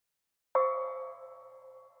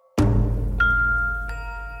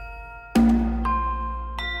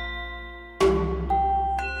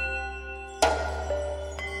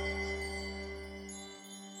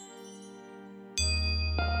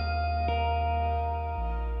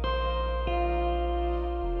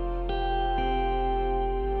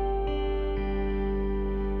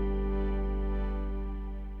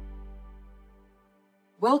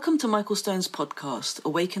Welcome to Michael Stone's podcast,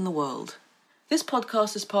 Awaken the World. This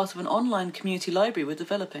podcast is part of an online community library we're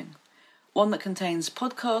developing, one that contains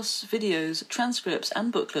podcasts, videos, transcripts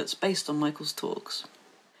and booklets based on Michael's talks.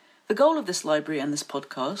 The goal of this library and this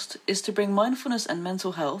podcast is to bring mindfulness and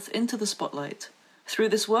mental health into the spotlight. Through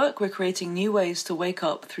this work, we're creating new ways to wake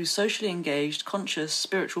up through socially engaged, conscious,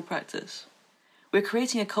 spiritual practice. We're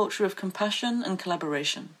creating a culture of compassion and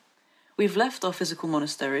collaboration. We've left our physical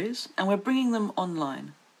monasteries, and we're bringing them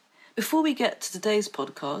online. Before we get to today's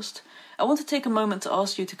podcast, I want to take a moment to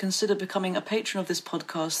ask you to consider becoming a patron of this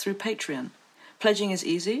podcast through Patreon. Pledging is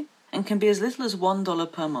easy and can be as little as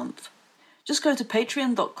 $1 per month. Just go to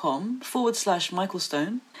patreon.com/Michael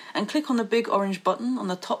Stone and click on the big orange button on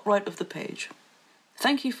the top right of the page.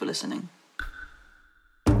 Thank you for listening.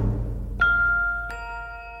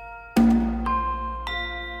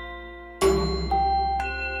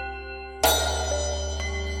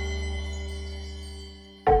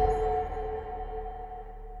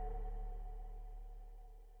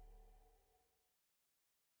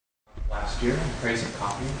 Last year, in praise of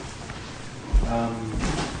copy,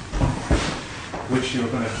 which you were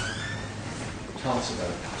going to tell us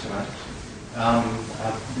about tonight. A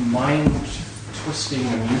mind-twisting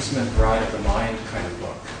amusement ride of the mind kind of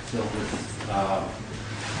book, filled with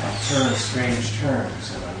strange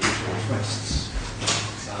terms and unusual twists.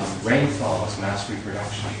 Rainfall as mass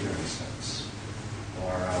reproduction, for instance,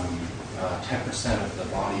 or 10% of the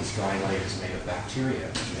body's dry light is made of bacteria,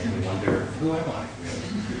 which made me wonder, who am I, really?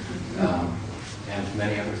 And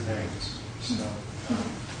many other things. So,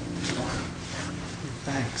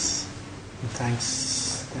 Thanks.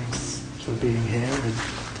 Thanks for being here, and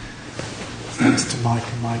thanks to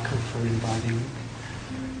Mike and Michael for inviting me.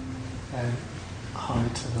 And hi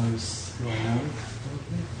to those who I know.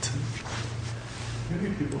 maybe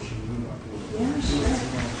people should move up a little bit. Yeah, sure.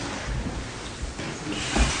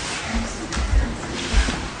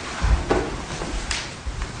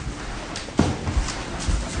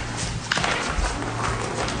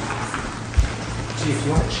 Chief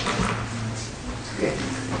Lunch. Good.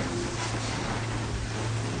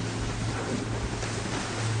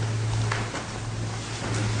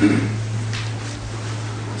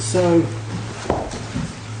 So,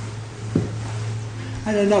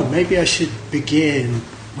 I don't know, maybe I should begin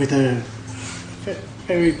with a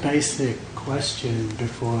very basic question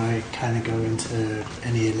before I kind of go into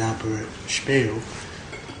any elaborate spiel.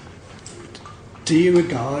 Do you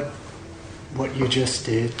regard what you just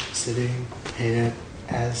did, sitting here,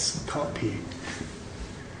 as copying?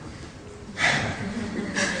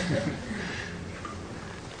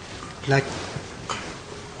 Like,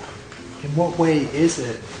 in what way is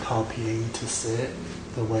it copying to sit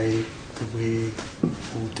the way that we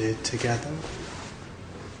all did together?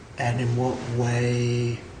 And in what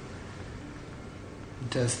way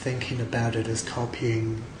does thinking about it as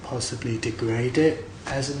copying possibly degrade it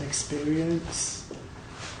as an experience?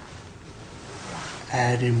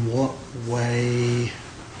 And in what way,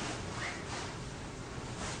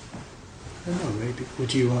 I don't know, maybe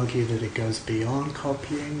would you argue that it goes beyond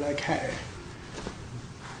copying? Like, hey,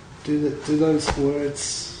 do those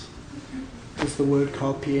words, does the word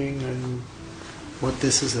copying and what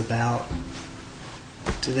this is about,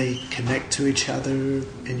 do they connect to each other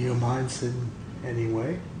in your minds in any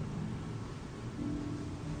way?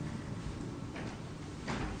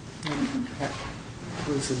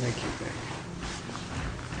 What does it make you think?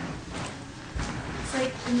 It's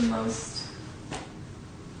like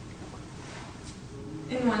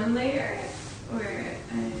in one layer where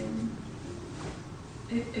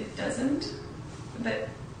it doesn't, but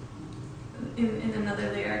in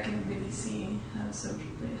another layer I can really see how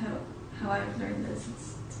I've learned this.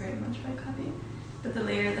 It's very much by copying, but the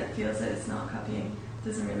layer that feels that it's not copying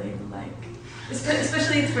doesn't really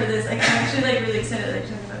especially for this. I'm actually really excited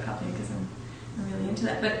talking about copying because I'm really into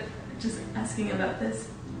that. But just asking about this.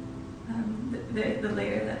 The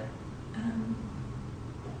layer that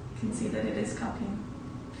can see that it is copying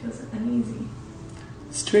feels uneasy.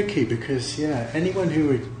 It's tricky because, anyone who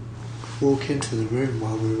would walk into the room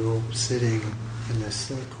while we were all sitting in this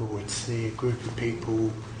circle would see a group of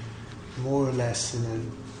people more or less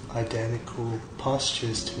in identical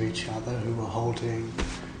postures to each other who were holding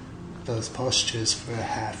those postures for a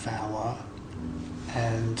half hour,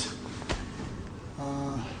 and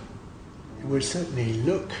it would certainly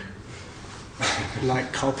look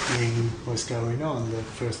like copying was going on. That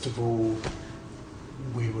first of all,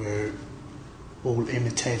 we were all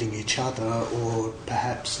imitating each other, or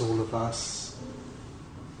perhaps all of us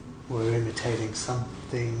were imitating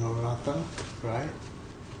something or other, right?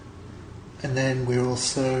 And then we're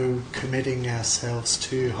also committing ourselves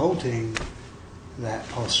to holding that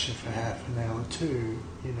posture for half an hour too,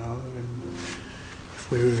 you know. And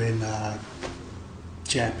if we were in a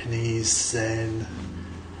Japanese Zen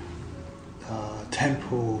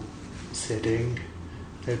temple sitting,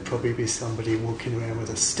 there'd probably be somebody walking around with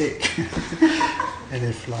a stick. And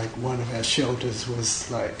if like one of our shoulders was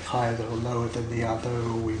like higher or lower than the other,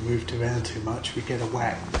 or we moved around too much, we'd get a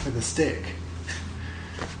whack with a stick.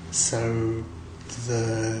 So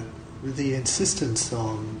the insistence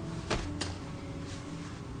on,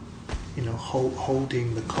 you know,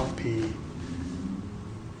 holding the copy,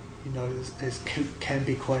 you know, can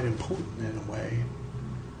be quite important in a way.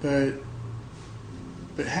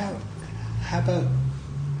 But how about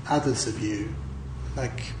others of you?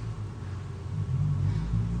 Like,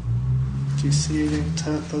 do you see it in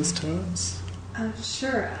those terms?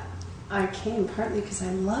 Sure. I came partly because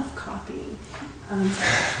I love copying. And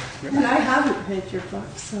I haven't read your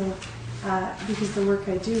book, so because the work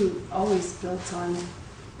I do always builds on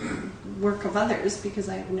work of others, because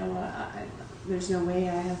I know there's no way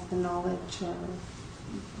I have the knowledge or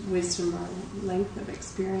wisdom or length of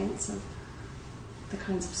experience of the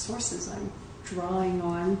kinds of sources I'm drawing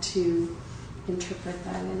on to interpret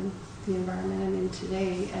that in the environment I'm in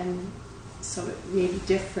today. And so it may be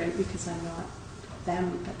different because I'm not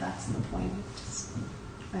them, but that's the point.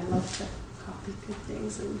 I love to copy good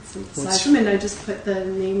things and synthesize them, and I just put the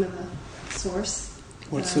name of the source.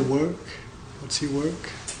 What's the work? What's your work?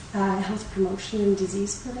 Health promotion and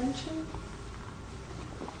disease prevention.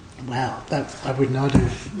 Wow, I would not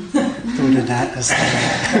have thought of that as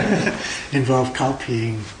involved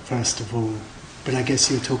copying, first of all. But I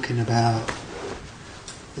guess you're talking about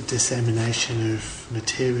the dissemination of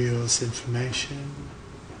materials, information.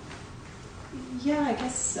 Yeah, I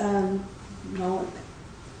guess,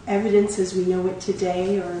 evidence as we know it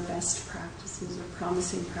today, or best practices or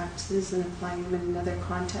promising practices, and applying them in another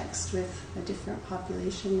context with a different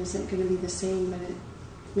population isn't going to be the same, but it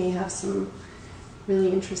may have some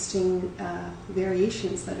really interesting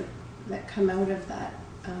variations that come out of that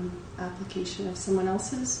application of someone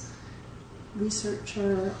else's research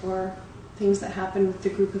or things that happen with the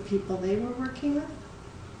group of people they were working with.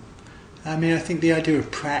 I mean, I think the idea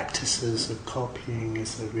of practices of copying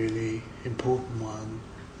is a really important one.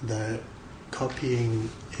 That copying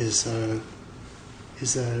is a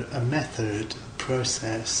method, a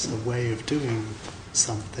process, a way of doing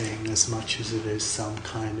something, as much as it is some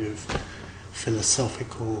kind of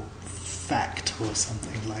philosophical fact or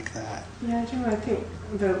something like that. Yeah, I do. I think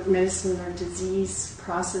about medicine or disease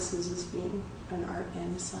processes as being an art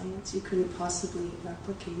and a science. You couldn't possibly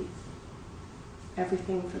replicate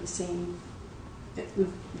everything for the same,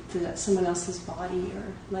 someone else's body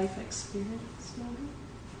or life experience, maybe.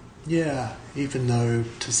 Yeah, even though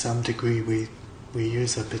to some degree we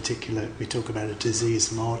use we talk about a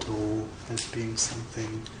disease model as being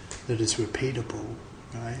something that is repeatable,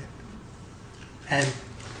 right? And,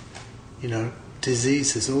 you know,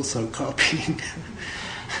 disease is also copying.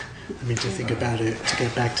 I mean, to think about it, to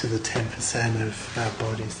get back to the 10% of our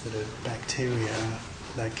bodies that are bacteria,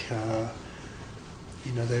 like,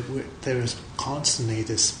 you know, there is constantly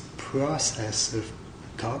this process of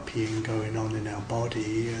copying going on in our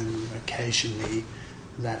body, and occasionally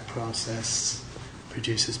that process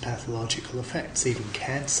produces pathological effects. Even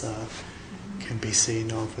cancer can be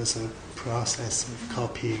seen of as a process of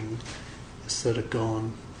copying sort of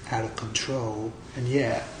gone out of control. And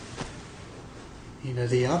yet, you know,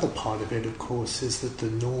 the other part of it, of course, is that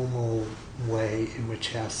the normal way in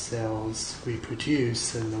which our cells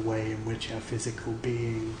reproduce and the way in which our physical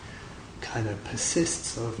being kind of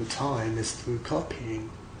persists over time is through copying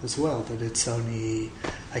as well. That it's only,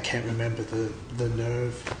 I can't remember the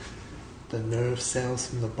nerve cells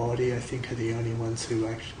from the body, I think, are the only ones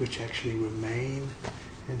which actually remain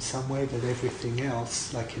in some way, that everything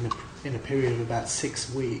else, like in a period of about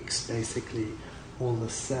 6 weeks, basically all the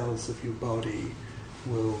cells of your body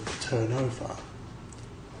will turn over.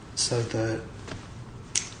 So that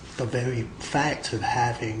the very fact of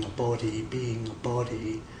having a body, being a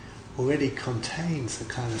body, already contains a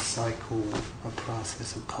kind of cycle, a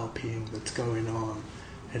process of copying that's going on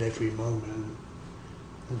at every moment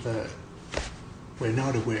that we're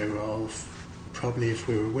not aware of. Probably if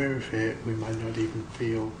we're aware of it, we might not even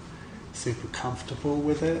feel super comfortable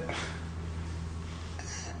with it.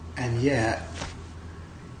 And yet,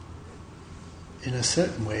 in a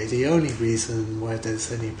certain way, the only reason why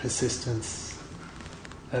there's any persistence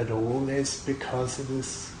at all is because of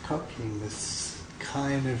this copying, this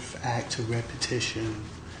kind of act of repetition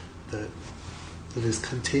that is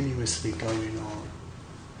continuously going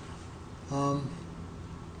on.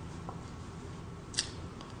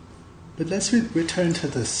 But let's return to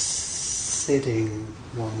the sitting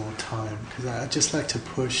one more time, because I'd just like to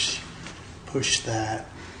push that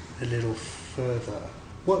a little further.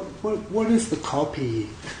 What is the copy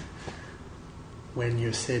when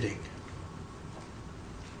you're sitting?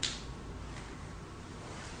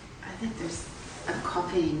 I think there's a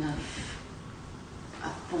copying of a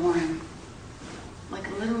form, like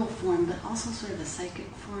a literal form, but also sort of a psychic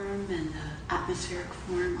form and an atmospheric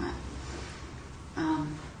form.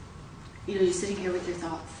 You're sitting here with your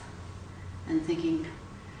thoughts and thinking,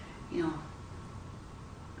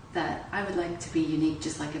 that I would like to be unique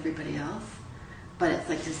just like everybody else, but it's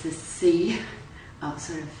like there's this sea of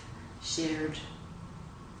sort of shared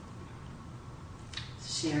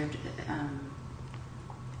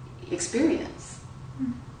experience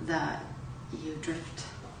that you drift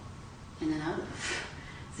in and out of.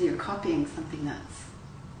 So you're copying something that's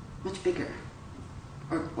much bigger,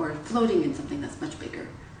 or floating in something that's much bigger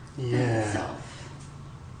than itself.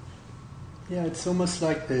 Yeah, it's almost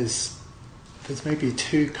like there's maybe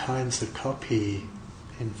two kinds of copy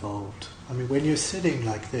involved. I mean, when you're sitting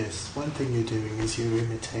like this, one thing you're doing is you're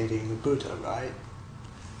imitating the Buddha, right?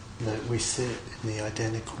 That we sit in the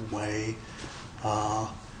identical way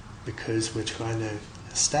because we're trying to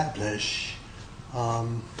establish our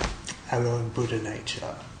own Buddha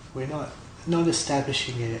nature. We're not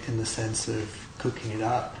establishing it in the sense of cooking it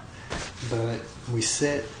up, but we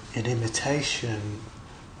sit in imitation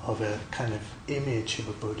of a kind of image of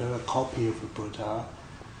a Buddha, a copy of a Buddha,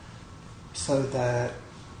 so that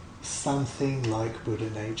something like Buddha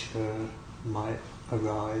nature might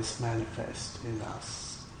arise, manifest in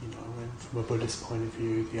us. And from a Buddhist point of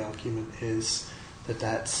view, the argument is that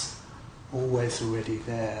that's always already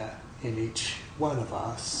there in each one of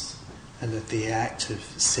us, and that the act of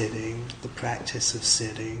sitting, the practice of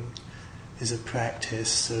sitting, is a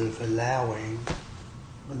practice of allowing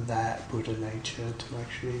that Buddha nature to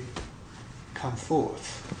actually come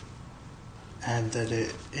forth, and that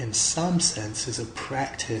it in some sense is a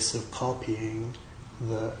practice of copying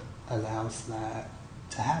that allows that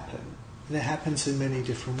to happen. And it happens in many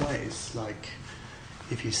different ways, like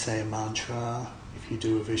if you say a mantra, if you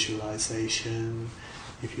do a visualization,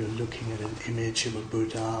 if you're looking at an image of a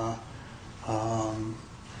Buddha,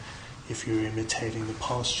 if you're imitating the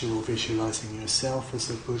posture or visualizing yourself as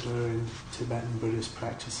a Buddha in Tibetan Buddhist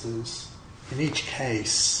practices. In each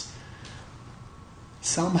case,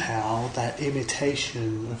 somehow that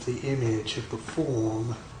imitation of the image of the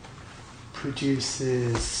form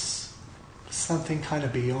produces something kind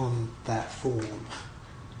of beyond that form.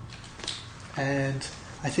 And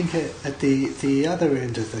I think at the other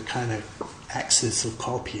end of the kind of axis of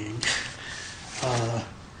copying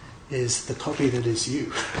is the copy that is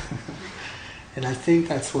you. And I think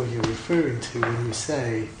that's what you're referring to when you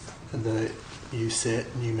say that you sit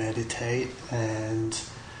and you meditate and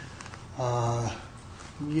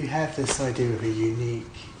you have this idea of a unique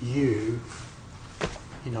you,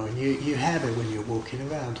 and you have it when you're walking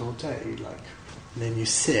around all day, and then you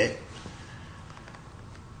sit,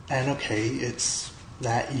 and okay, it's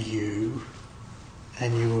that you,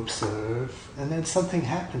 and you observe, and then something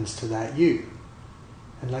happens to that you.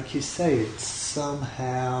 And like you say, it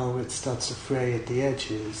starts to fray at the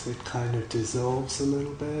edges, it kind of dissolves a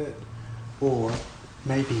little bit, or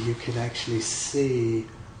maybe you can actually see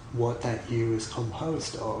what that you is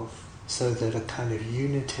composed of, so that a kind of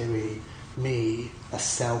unitary me, a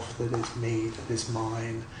self that is me, that is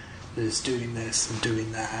mine, that is doing this and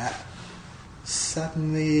doing that,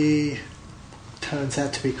 suddenly turns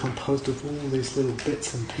out to be composed of all these little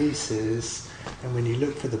bits and pieces, and when you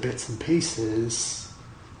look for the bits and pieces,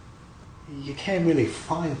 you can't really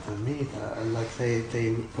find them either. Like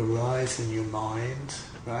they arise in your mind,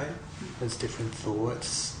 right, as different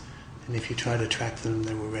thoughts, and if you try to track them,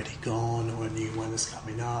 they're already gone, or a new one is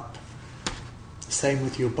coming up. Same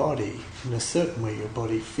with your body. In a certain way, your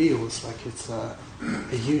body feels like it's a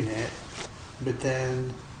unit, but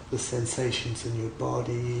then the sensations in your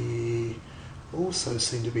body also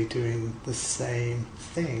seem to be doing the same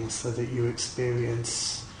thing, so that you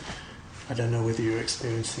experience, I don't know whether you're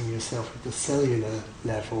experiencing yourself at the cellular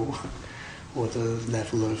level or the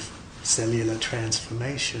level of cellular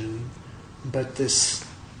transformation, but this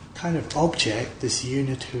kind of object, this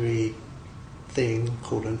unitary thing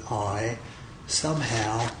called an I,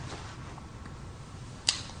 somehow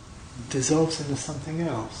dissolves into something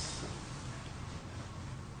else.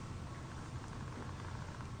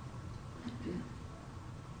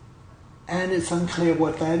 And it's unclear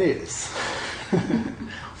what that is.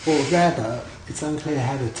 Or rather, it's unclear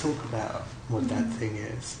how to talk about what that thing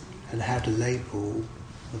is and how to label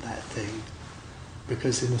that thing.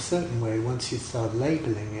 Because in a certain way, once you start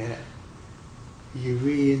labeling it, you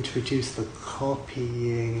reintroduce the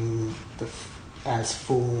copying as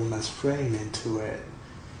form, as frame into it,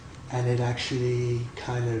 and it actually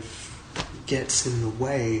kind of gets in the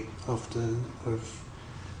way of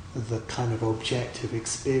the kind of objective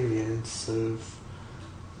experience of,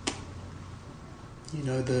 you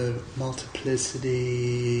know, the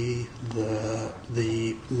multiplicity,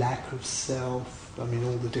 the lack of self. I mean,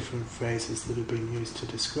 all the different phrases that have been used to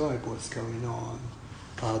describe what's going on.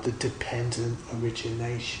 The dependent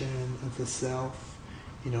origination of the self.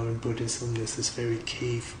 You know, in Buddhism there's this very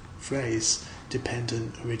key phrase,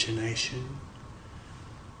 dependent origination,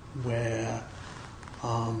 where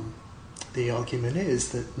the argument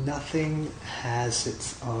is that nothing has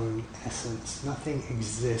its own essence. Nothing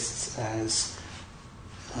exists as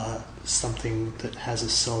something that has a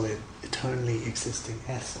solid, eternally existing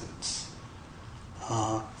essence.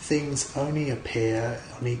 Things only appear,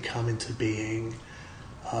 only come into being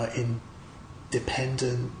in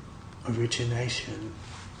dependent origination.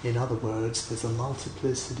 In other words, there's a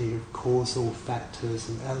multiplicity of causal factors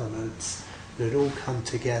and elements that all come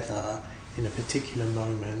together in a particular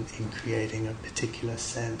moment in creating a particular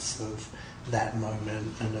sense of that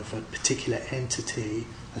moment and of a particular entity,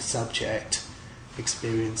 a subject,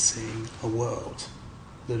 experiencing a world.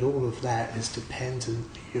 That all of that is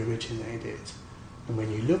dependently originated. And when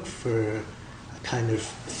you look for a kind of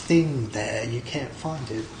thing there, you can't find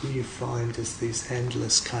it. All you find is these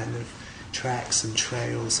endless kind of tracks and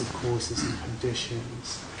trails of causes and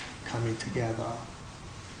conditions coming together.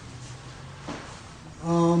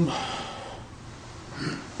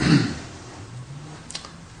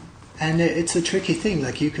 And it's a tricky thing.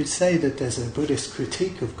 Like, you could say that there's a Buddhist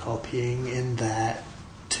critique of copying in that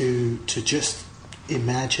to just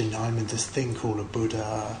imagine I'm in this thing called a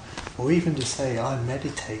Buddha, or even to say I'm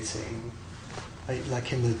meditating.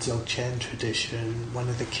 Like in the Dzogchen tradition, one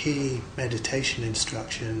of the key meditation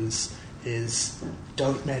instructions is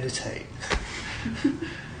don't meditate.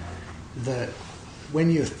 That when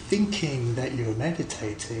you're thinking that you're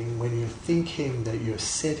meditating, when you're thinking that you're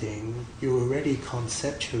sitting, you're already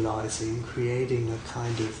conceptualizing, creating a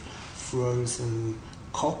kind of frozen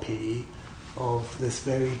copy of this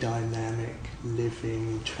very dynamic,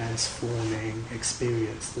 living, transforming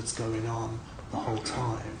experience that's going on the whole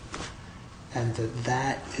time. And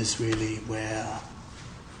that is really where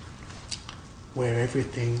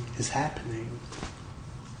everything is happening.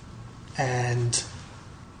 And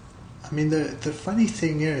I mean, the funny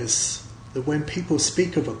thing is that when people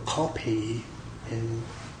speak of a copy in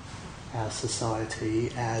our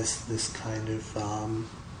society as this kind of,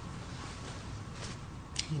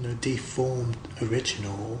 deformed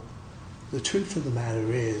original, the truth of the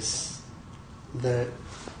matter is that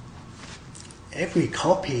every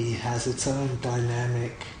copy has its own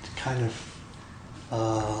dynamic, kind of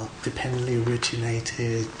dependently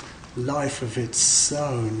originated life of its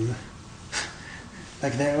own.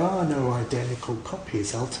 Like, there are no identical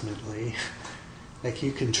copies, ultimately. Like,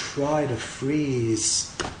 you can try to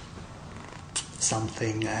freeze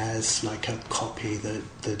something as like a copy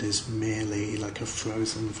that is merely like a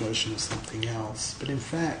frozen version of something else. But in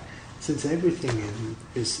fact, since everything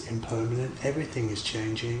is impermanent, everything is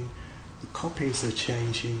changing, the copies are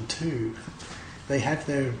changing too. They have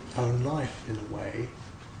their own life, in a way.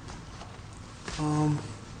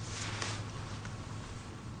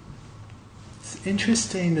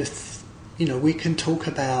 Interesting that, we can talk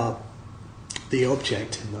about the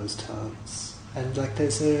object in those terms. And like,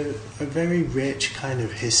 there's a very rich kind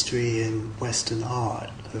of history in Western art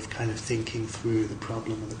of kind of thinking through the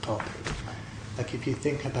problem of the copy. Like, if you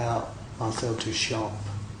think about Marcel Duchamp,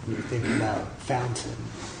 you think about Fountain.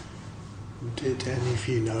 Did any of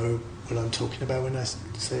you know what I'm talking about when I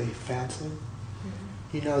say Fountain?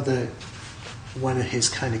 Mm-hmm. You know that one of his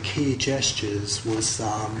kind of key gestures was,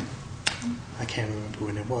 I can't remember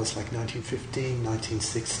when it was, like 1915,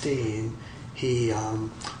 1916, he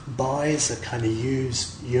buys a kind of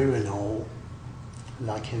used urinal,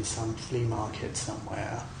 like in some flea market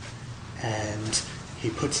somewhere, and he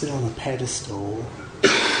puts it on a pedestal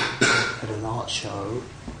at an art show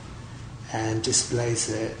and displays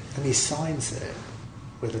it, and he signs it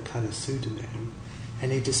with a kind of pseudonym,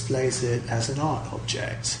 and he displays it as an art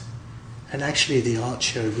object. And actually the art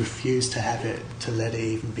show refused to let it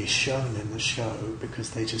even be shown in the show,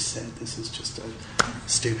 because they just said this is just a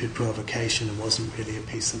stupid provocation and wasn't really a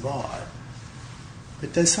piece of art.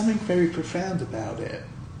 But there's something very profound about it.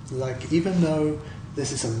 Like, even though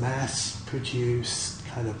this is a mass-produced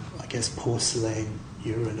kind of, I guess, porcelain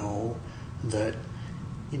urinal that,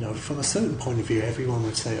 from a certain point of view, everyone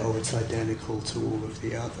would say, oh, it's identical to all of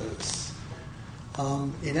the others.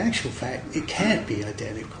 in actual fact, it can't be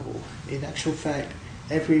identical. In actual fact,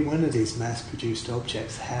 every one of these mass-produced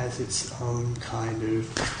objects has its own kind of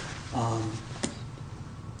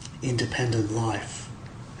independent life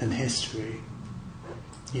and history.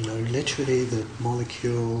 You know, literally the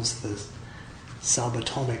molecules, the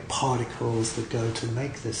subatomic particles that go to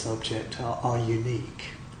make this object are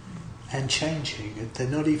unique and changing. They're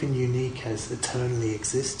not even unique as eternally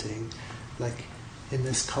existing. Like in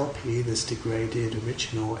this copy, this degraded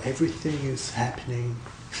original, everything is happening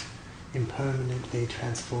impermanently,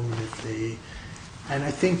 transformatively. And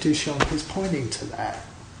I think Duchamp is pointing to that.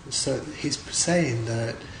 So he's saying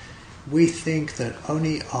that we think that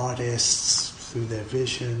only artists, through their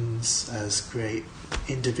visions as great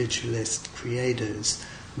individualist creators,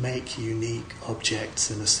 make unique objects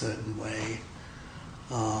in a certain way.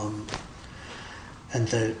 And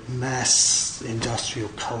that mass industrial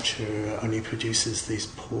culture only produces these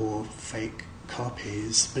poor fake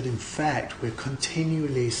copies. But in fact, we're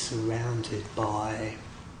continually surrounded by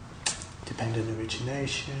dependent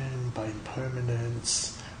origination, by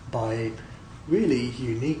impermanence, by really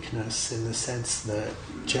uniqueness, in the sense that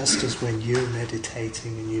just as when you're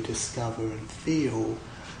meditating and you discover and feel,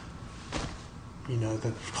 you know,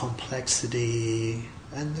 the complexity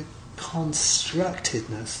and the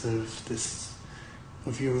constructedness of this,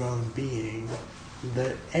 of your own being,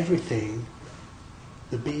 that everything,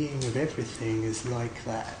 the being of everything is like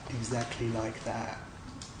that, exactly like that.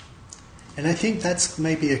 And I think that's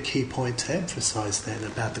maybe a key point to emphasize then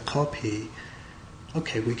about the copy.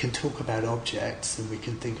 Okay, we can talk about objects and we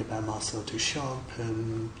can think about Marcel Duchamp,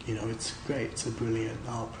 and, you know, it's great, it's a brilliant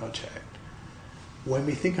art project. When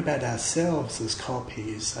we think about ourselves as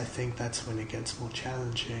copies, I think that's when it gets more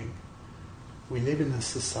challenging. We live in a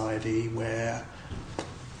society where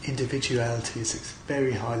individuality is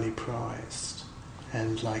very highly prized,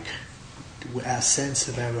 and like our sense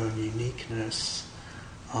of our own uniqueness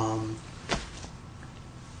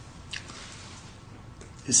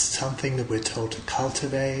is something that we're told to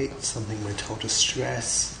cultivate, something we're told to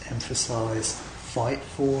stress, emphasize, fight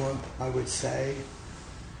for, I would say.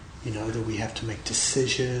 You know, that we have to make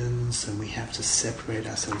decisions and we have to separate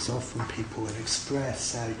ourselves off from people and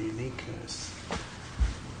express our uniqueness.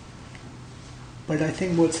 But I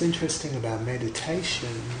think what's interesting about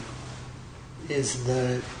meditation is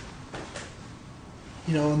that,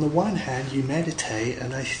 you know, on the one hand you meditate,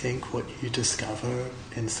 and I think what you discover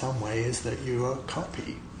in some way is that you're a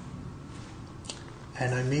copy.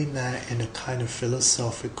 And I mean that in a kind of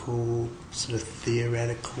philosophical, sort of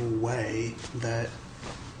theoretical way, that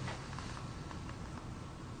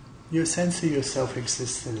your sense of yourself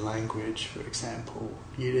exists in language, for example.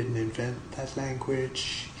 You didn't invent that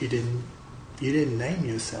language, you didn't name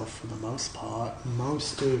yourself for the most part.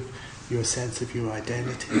 Most of your sense of your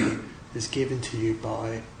identity is given to you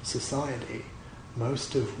by society,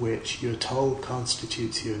 most of which you're told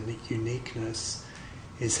constitutes your uniqueness,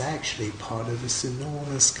 is actually part of this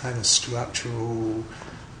enormous kind of structural,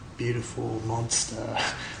 beautiful monster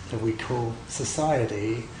that we call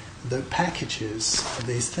society, that packages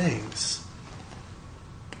these things.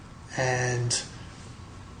 And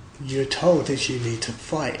you're told that you need to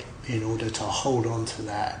fight in order to hold on to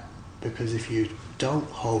that, because if you don't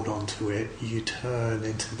hold on to it, you turn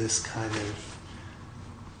into this kind of,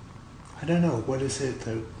 I don't know, what is it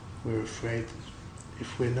that we're afraid,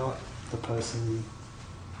 if we're not the person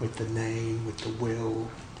with the name, with the will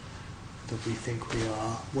that we think we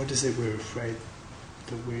are, what is it we're afraid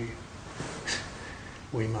that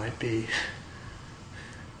we might be?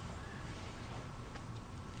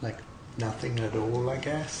 Like nothing at all, I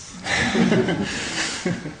guess.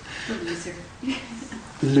 Loser.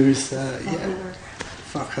 Loser, yeah.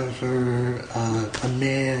 Fuck over, a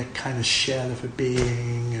mere kind of shell of a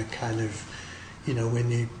being, a kind of, you know, when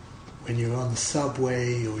you're on the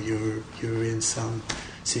subway or you're in some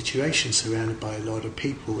situation surrounded by a lot of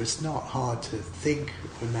people, it's not hard to think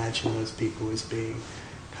or imagine those people as being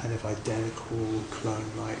kind of identical,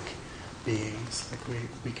 clone-like beings. Like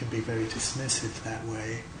we can be very dismissive that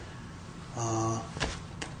way. I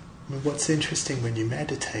mean, what's interesting when you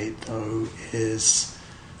meditate, though, is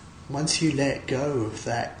once you let go of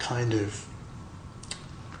that kind of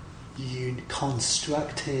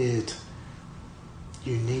constructed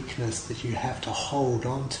uniqueness that you have to hold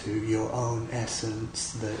on to, your own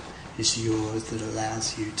essence that is yours, that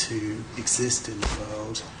allows you to exist in the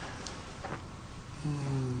world,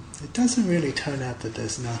 it doesn't really turn out that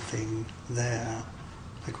there's nothing there.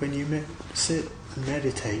 Like when you sit and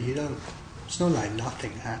meditate, it's not like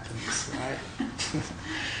nothing happens, right?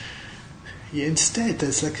 instead,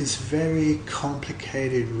 there's like this very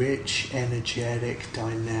complicated, rich, energetic,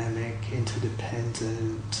 dynamic,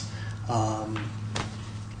 interdependent,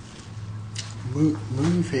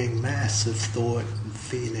 moving mass of thought and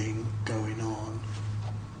feeling going on.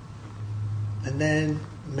 And then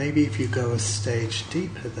maybe if you go a stage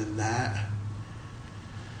deeper than that,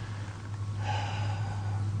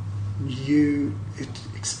 you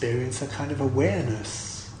experience a kind of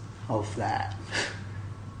awareness of that.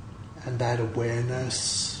 And that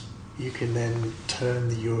awareness, you can then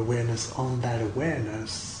turn your awareness on that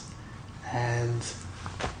awareness, and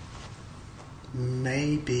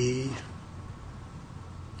maybe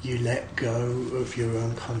you let go of your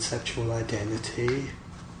own conceptual identity,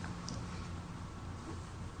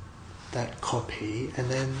 that copy, and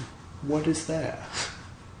then what is there?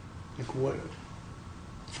 Like what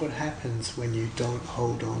happens when you don't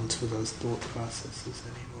hold on to those thought processes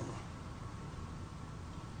anymore?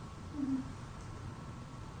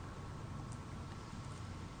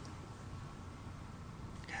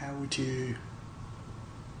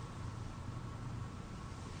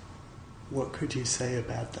 What could you say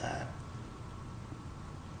about that?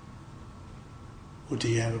 Or do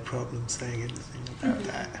you have a problem saying anything about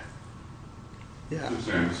that? Yeah. I'm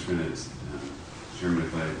sorry, I'm just trying to determine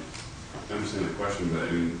if I understand the question, but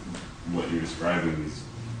I mean, what you're describing is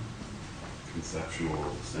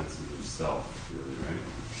conceptual senses of self, really, right?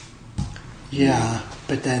 Yeah,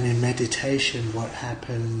 but then in meditation, what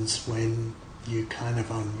happens when you kind of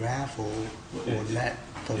unravel or let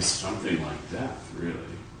those... It's something like death, really,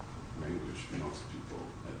 right? Which most people,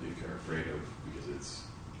 I think, are afraid of because it's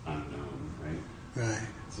unknown, right? Right.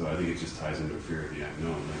 So I think it just ties into a fear of the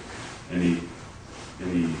unknown. Like any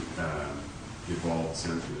evolved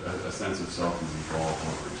sense, a sense of self is evolved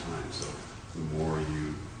over time. So the more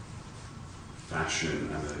you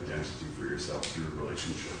fashion an identity for yourself through a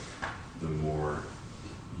relationship, the more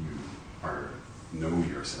you know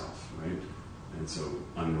yourself, right? And so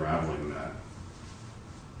unraveling that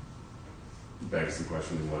begs the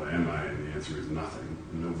question, what am I? And the answer is nothing.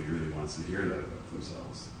 And nobody really wants to hear that about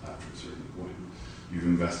themselves after a certain point. You've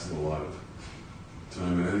invested a lot of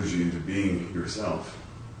time and energy into being yourself.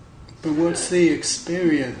 But what's the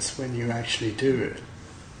experience when you actually do it?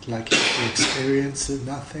 Like the experience of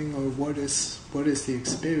nothing, or what is the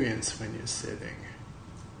experience when you're sitting?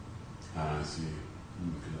 So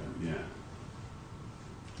yeah.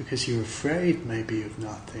 Because you're afraid maybe of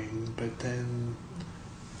nothing, but then,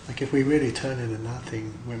 like if we really turn into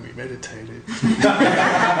nothing when we meditated. I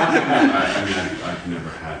mean, I've never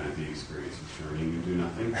had the experience of turning into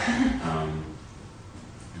nothing,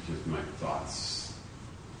 because my thoughts,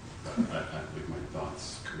 I think my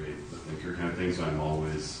thoughts create the thinker kind of thing. So I'm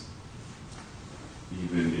always,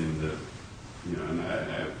 even in the, and I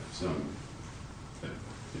have some, I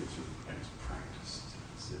guess, practiced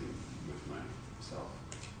sitting with myself,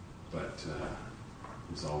 but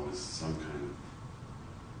there's always some kind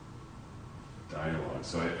of dialogue.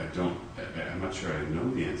 So I'm not sure I know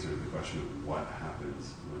the answer to the question of what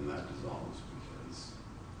happens when that dissolves, because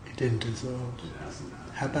it didn't dissolve. It hasn't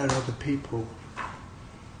happened. How about other people?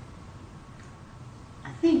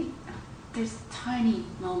 I think there's tiny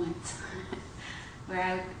moments where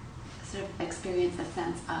I sort of experience a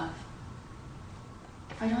sense of,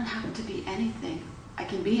 if I don't have to be anything, I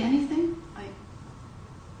can be anything. Like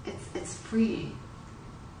it's freeing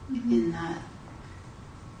in that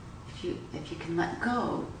if you can let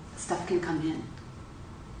go, stuff can come in.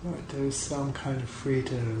 Right, there's some kind of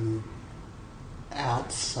freedom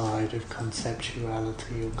outside of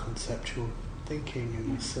conceptuality or conceptual thinking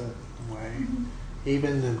in a certain way.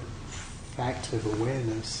 Even the fact of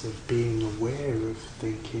awareness, of being aware of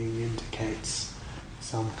thinking, indicates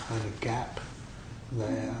some kind of gap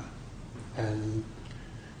there. And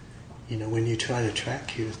when you try to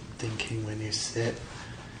track your thinking when you sit,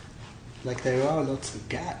 like there are lots of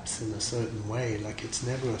gaps in a certain way. Like it's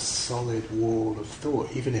never a solid wall of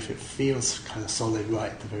thought. Even if it feels kind of solid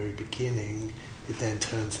right at the very beginning, it then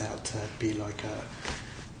turns out to be like a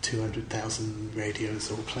 200,000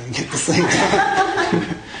 radios all playing at the same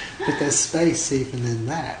time. But there's space even in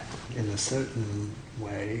that, in a certain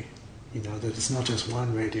way, that it's not just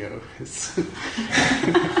one radio. It's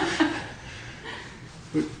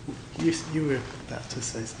you were about to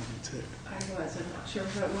say something too. I was, I'm not sure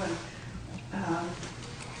what one.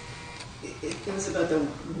 It was about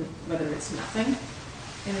whether it's nothing,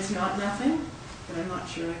 and it's not nothing, but I'm not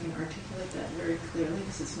sure I can articulate that very clearly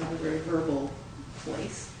because it's not a very verbal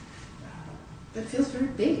place. But it feels very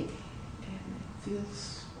big, and it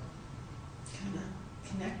feels kind of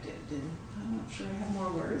connected, and I'm not sure I have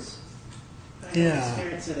more words, but I don't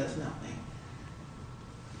experience it as nothing.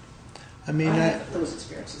 I mean, have those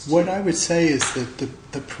experiences too. what I would say is that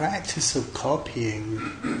the practice of copying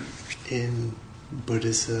in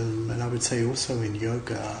Buddhism, and I would say also in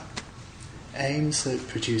yoga, aims at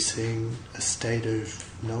producing a state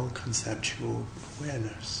of non-conceptual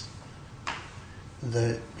awareness.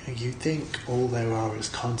 That you think all there are is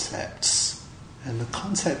concepts, and the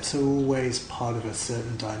concepts are always part of a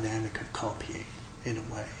certain dynamic of copying, in a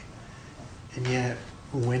way. And yet,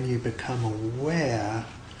 when you become aware,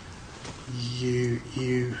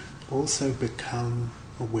 you also become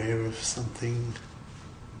aware of something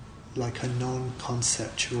like a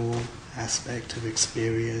non-conceptual aspect of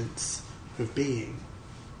experience, of being.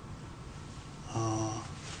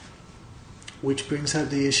 Which brings up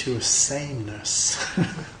the issue of sameness.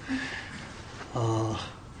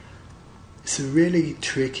 It's a really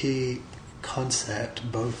tricky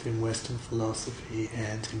concept, both in Western philosophy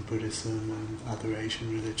and in Buddhism and other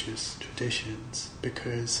Asian religious traditions,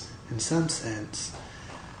 because in some sense,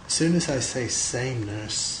 as soon as I say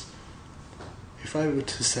sameness, if I were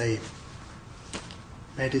to say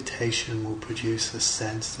meditation will produce a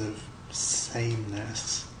sense of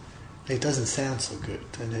sameness, it doesn't sound so good,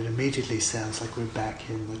 and it immediately sounds like we're back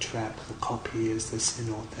in the trap. The copy is this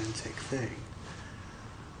inauthentic thing.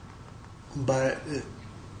 But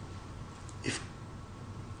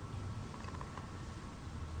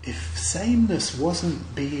if sameness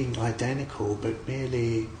wasn't being identical, but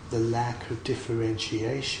merely the lack of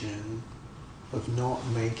differentiation, of not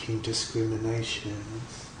making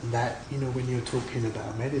discriminations, and that, when you're talking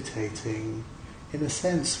about meditating, in a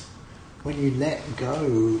sense, when you let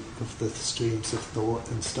go of the streams of thought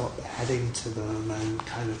and stop adding to them and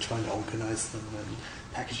kind of trying to organize them and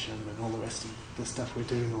package them and all the rest of the stuff we're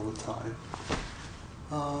doing all the time,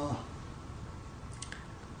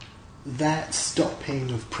 that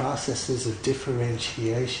stopping of processes of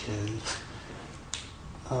differentiation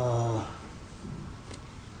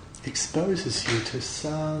exposes you to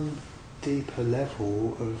some deeper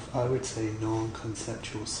level of, I would say,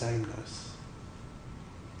 non-conceptual sameness.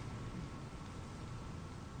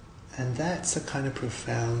 And that's a kind of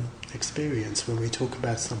profound experience when we talk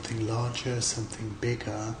about something larger, something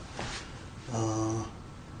bigger.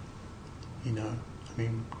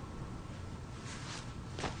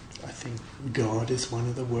 I think God is one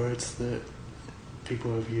of the words that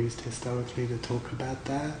people have used historically to talk about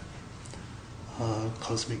that.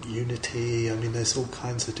 Cosmic unity, there's all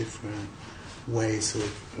kinds of different ways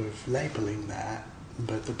of labeling that,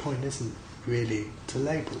 but the point isn't really to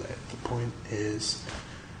label it. The point is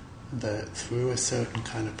that through a certain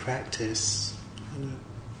kind of practice, and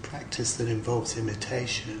a practice that involves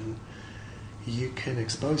imitation, you can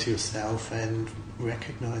expose yourself and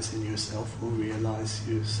recognize in yourself or realize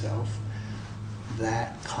yourself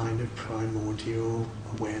that kind of primordial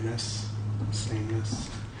awareness, sameness,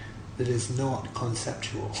 that is not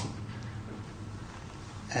conceptual.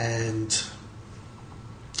 And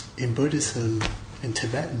in Buddhism, in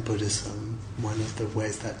Tibetan Buddhism, one of the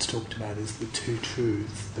ways that's talked about is the two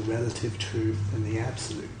truths, the relative truth and the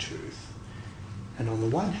absolute truth. And on the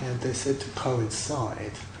one hand, they're said to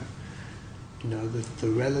coincide. The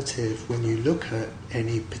relative, when you look at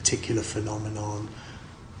any particular phenomenon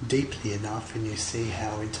deeply enough and you see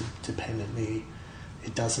how interdependently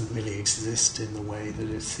it doesn't really exist in the way that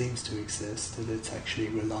it seems to exist, that it's actually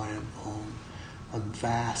reliant on a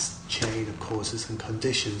vast chain of causes and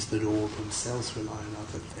conditions that all themselves rely on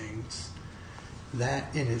other things,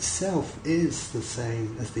 that in itself is the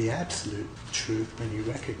same as the absolute truth when you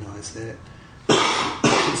recognize it,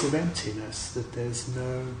 because of emptiness, that there's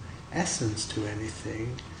no essence to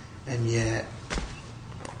anything, and yet,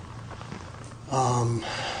 I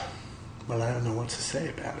don't know what to say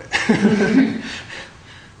about it.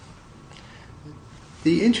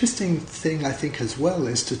 The interesting thing, I think, as well,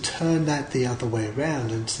 is to turn that the other way around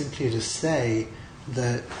and simply to say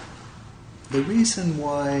that the reason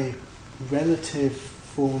why relative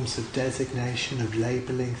forms of designation, of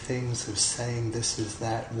labeling things, of saying this is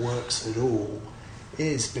that, works at all,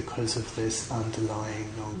 is because of this underlying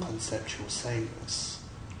non-conceptual sameness.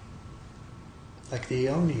 Like the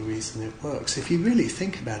only reason it works, if you really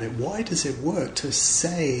think about it, why does it work to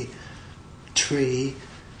say tree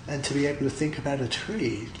and to be able to think about a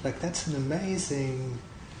tree? Like, that's an amazing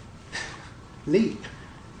leap.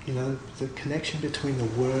 The connection between the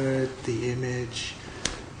word, the image,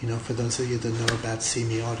 for those of you that know about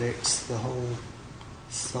semiotics, the whole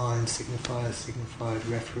sign, signifier, signified,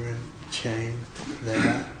 referent chain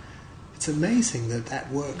there. It's amazing that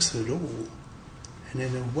that works at all. And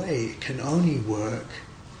in a way, it can only work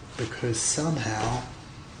because somehow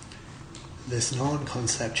this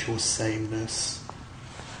non-conceptual sameness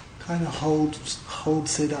kind of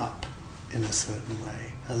holds it up in a certain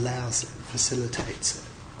way, allows it, facilitates it.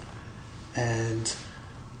 And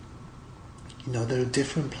there are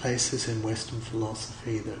different places in Western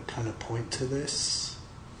philosophy that kind of point to this.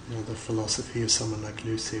 The philosophy of someone like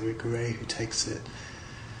Lucy Irigaray, who takes it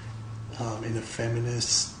in a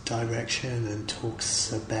feminist direction and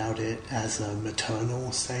talks about it as a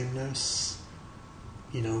maternal sameness,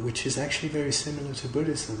 which is actually very similar to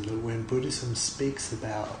Buddhism, that when Buddhism speaks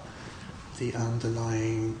about the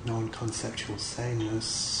underlying non-conceptual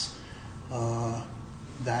sameness,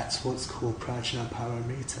 that's what's called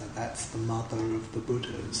Prajnaparamita. That's the mother of the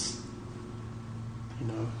Buddhas.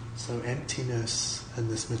 So emptiness and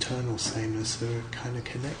this maternal sameness are kind of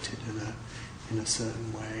connected in a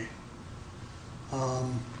certain way.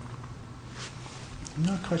 I'm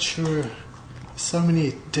not quite sure. So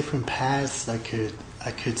many different paths I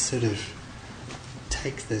could sort of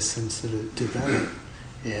take this and sort of develop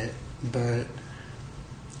it, but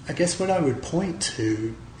I guess what I would point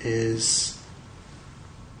to is,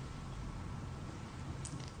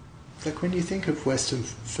 like, when you think of Western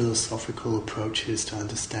philosophical approaches to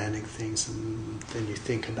understanding things, and then you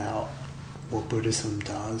think about what Buddhism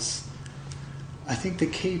does, I think the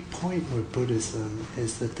key point with Buddhism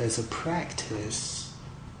is that there's a practice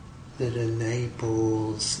that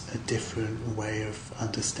enables a different way of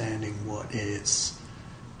understanding what is.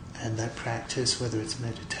 And that practice, whether it's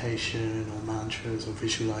meditation or mantras or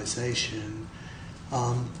visualization,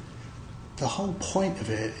 the whole point of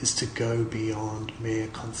it is to go beyond mere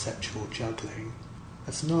conceptual juggling.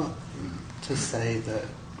 That's not to say that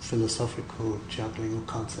philosophical juggling of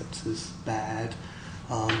concepts is bad.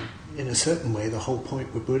 In a certain way, the whole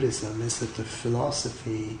point with Buddhism is that the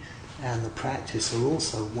philosophy and the practice are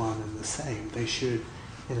also one and the same. They should,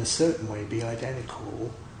 in a certain way, be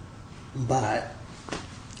identical, but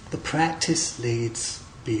the practice leads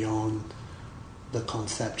beyond the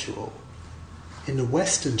conceptual. In the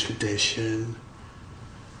Western tradition,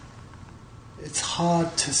 it's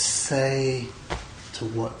hard to say to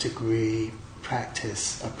what degree a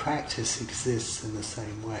practice exists in the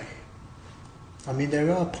same way. I mean,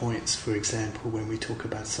 there are points, for example, when we talk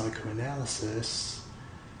about psychoanalysis,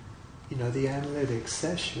 the analytic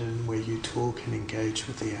session where you talk and engage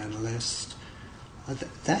with the analyst,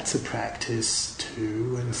 that's a practice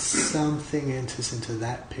too, and something enters into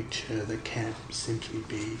that picture that can't simply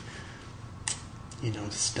be,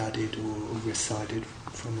 studied or recited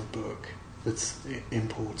from a book. That's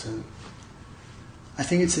important. I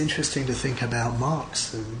think it's interesting to think about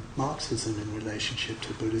Marxism in relationship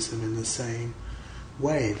to Buddhism in the same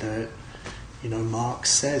way that,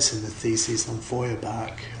 Marx says in the Theses on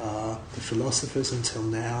Feuerbach, the philosophers until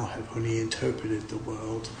now have only interpreted the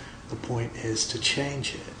world. The point is to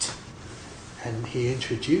change it. And he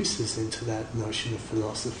introduces into that notion of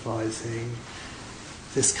philosophizing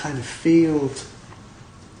this kind of field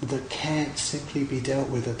that can't simply be dealt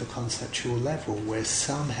with at the conceptual level, where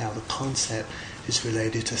somehow the concept is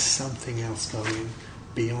related to something else going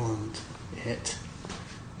beyond it.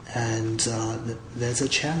 And there's a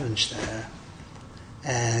challenge there.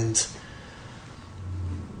 And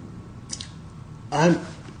I'm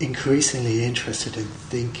increasingly interested in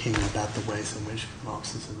thinking about the ways in which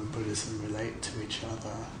Marxism and Buddhism relate to each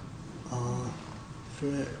other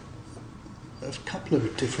for a couple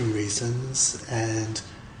of different reasons, and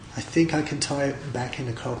I think I can tie it back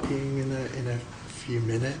into copying in a few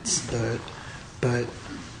minutes, but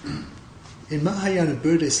in Mahayana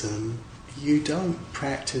Buddhism, you don't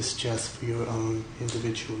practice just for your own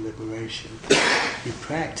individual liberation. You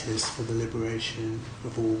practice for the liberation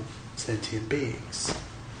of all sentient beings.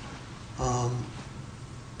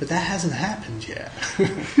 But that hasn't happened yet.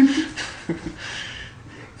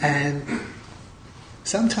 And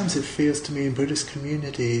sometimes it feels to me in Buddhist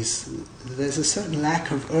communities there's a certain lack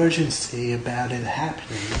of urgency about it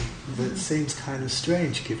happening that seems kind of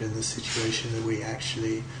strange given the situation that we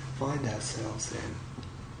actually find ourselves in.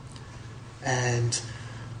 And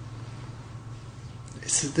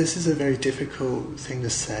this is a very difficult thing to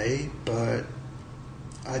say, but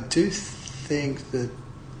I do think that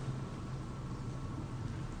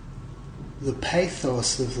the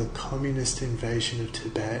pathos of the communist invasion of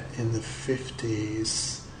Tibet in the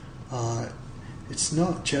 50s, it's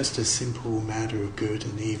not just a simple matter of good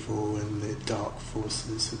and evil and the dark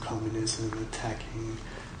forces of communism attacking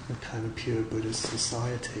a kind of pure Buddhist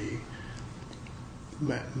society.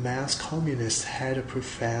 Mao's communists had a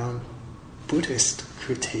profound Buddhist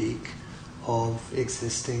critique of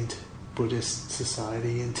existing Buddhist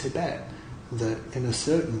society in Tibet, that in a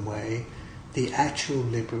certain way the actual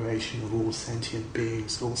liberation of all sentient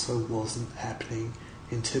beings also wasn't happening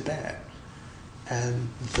in Tibet. And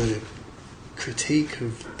the critique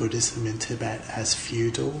of Buddhism in Tibet as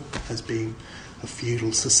feudal, as being a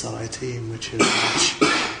feudal society in which a large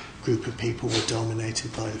group of people were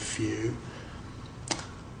dominated by the few.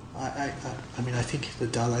 I mean, I think the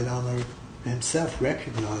Dalai Lama himself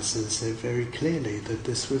recognizes it very clearly that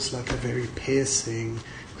this was like a very piercing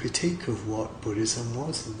critique of what Buddhism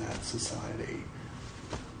was in that society.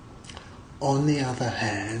 On the other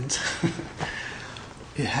hand,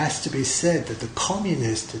 it has to be said that the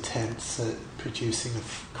communist attempts at producing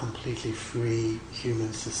a completely free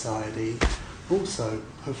human society also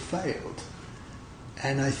have failed.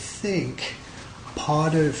 And I think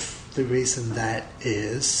part of the reason that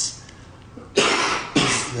is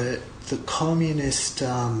that the communist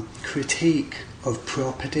critique of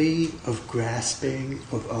property, of grasping,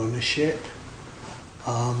 of ownership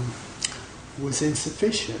was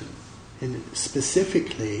insufficient. And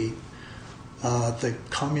specifically, the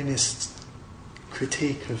communist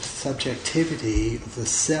critique of subjectivity, of the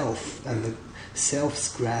self, and the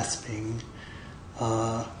self's grasping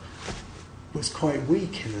was quite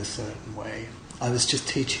weak in a certain way. I was just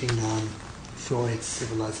teaching Freud's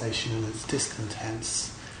Civilization and Its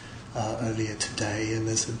Discontents earlier today, and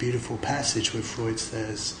there's a beautiful passage where Freud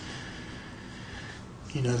says,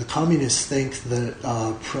 you know, the communists think that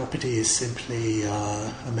property is simply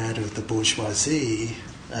a matter of the bourgeoisie,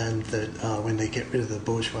 and that when they get rid of the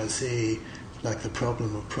bourgeoisie, like the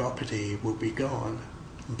problem of property will be gone.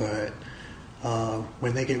 But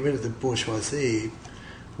when they get rid of the bourgeoisie,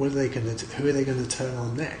 what are they going to? Who are they going to turn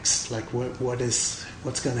on next? Like, what's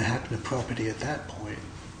going to happen to property at that point?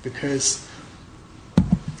 Because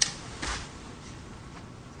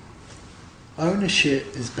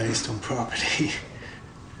ownership is based on property.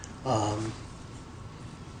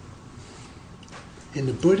 In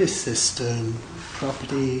the Buddhist system,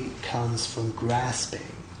 property comes from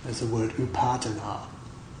grasping. There's a word upadana,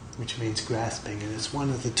 which means grasping, and it's one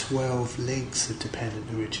of the 12 links of dependent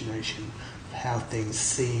origination, of how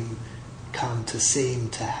things come to seem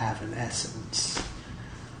to have an essence.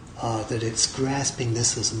 That it's grasping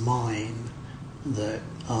this as mine that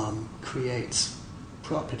creates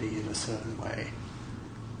property in a certain way.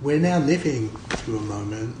 We're now living through a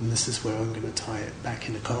moment, and this is where I'm going to tie it back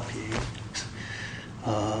into copying,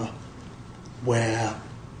 where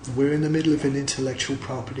we're in the middle of an intellectual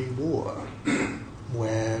property war,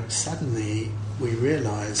 where suddenly we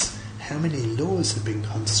realize how many laws have been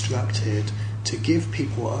constructed to give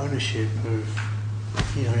people ownership of,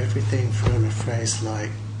 you know, everything from a phrase like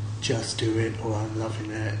 "just do it" or "I'm loving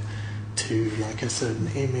it" to like a certain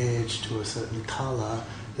image, to a certain colour.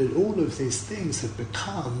 That all of these things have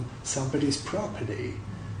become somebody's property,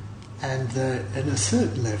 and that at a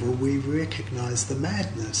certain level we recognise the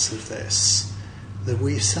madness of this, that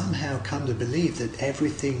we've somehow come to believe that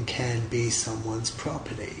everything can be someone's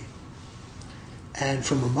property. And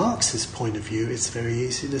from a Marxist point of view, it's very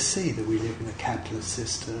easy to see that we live in a capitalist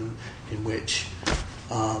system in which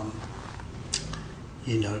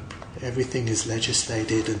everything is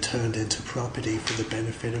legislated and turned into property for the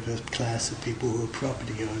benefit of a class of people who are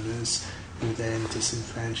property owners, who then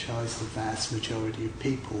disenfranchise the vast majority of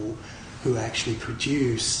people who actually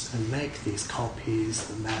produce and make these copies,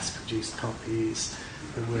 the mass-produced copies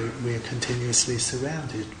that we're continuously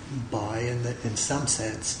surrounded by, and that in some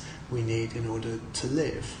sense we need in order to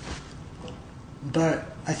live.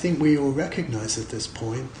 But I think we all recognise at this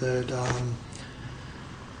point that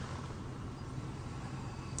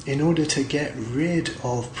in order to get rid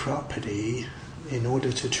of property, in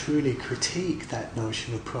order to truly critique that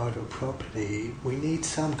notion of pride or property, we need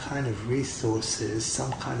some kind of resources,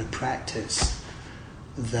 some kind of practice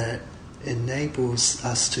that enables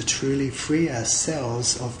us to truly free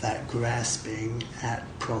ourselves of that grasping at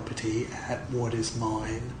property, at what is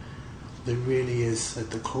mine, that really is at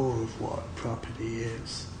the core of what property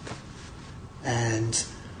is. And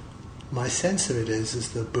my sense of it is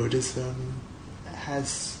that Buddhism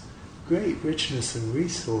has great richness and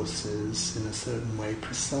resources in a certain way,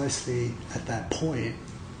 precisely at that point,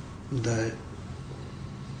 that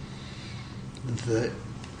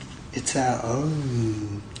it's our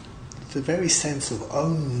own, the very sense of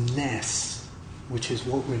ownness, which is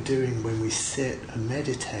what we're doing when we sit and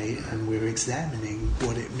meditate and we're examining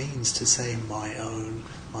what it means to say my own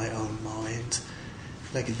mind.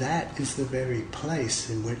 Like, that is the very place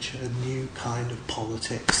in which a new kind of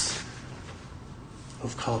politics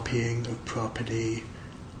of copying, of property,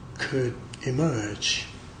 could emerge.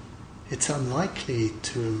 It's unlikely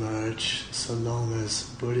to emerge so long as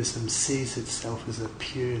Buddhism sees itself as a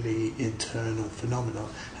purely internal phenomenon.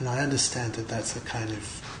 And I understand that that's a kind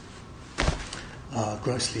of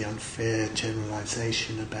grossly unfair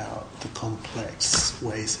generalization about the complex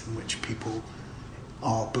ways in which people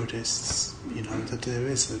are Buddhists. You know, that there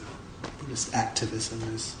is a Buddhist activism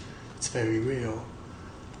it's very real.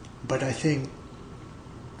 But I think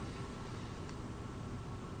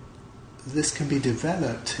this can be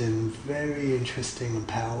developed in very interesting and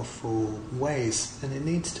powerful ways, and it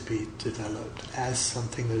needs to be developed as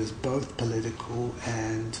something that is both political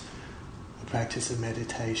and a practice of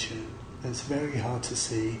meditation. And it's very hard to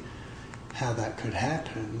see how that could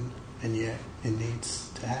happen, and yet it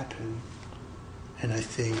needs to happen. And I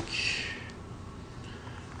think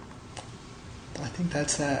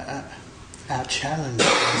that's our challenge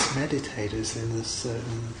as meditators in a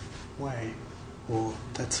certain way. Or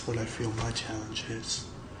that's what I feel my challenge is.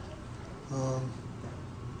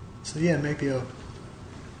 So yeah, maybe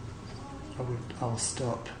I'll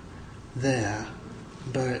stop there.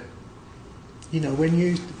 But you know, when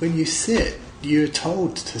you sit, you're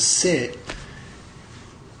told to sit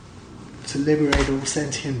to liberate all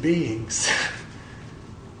sentient beings,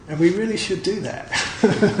 and we really should do that.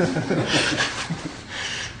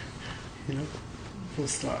 You know, full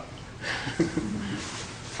stop.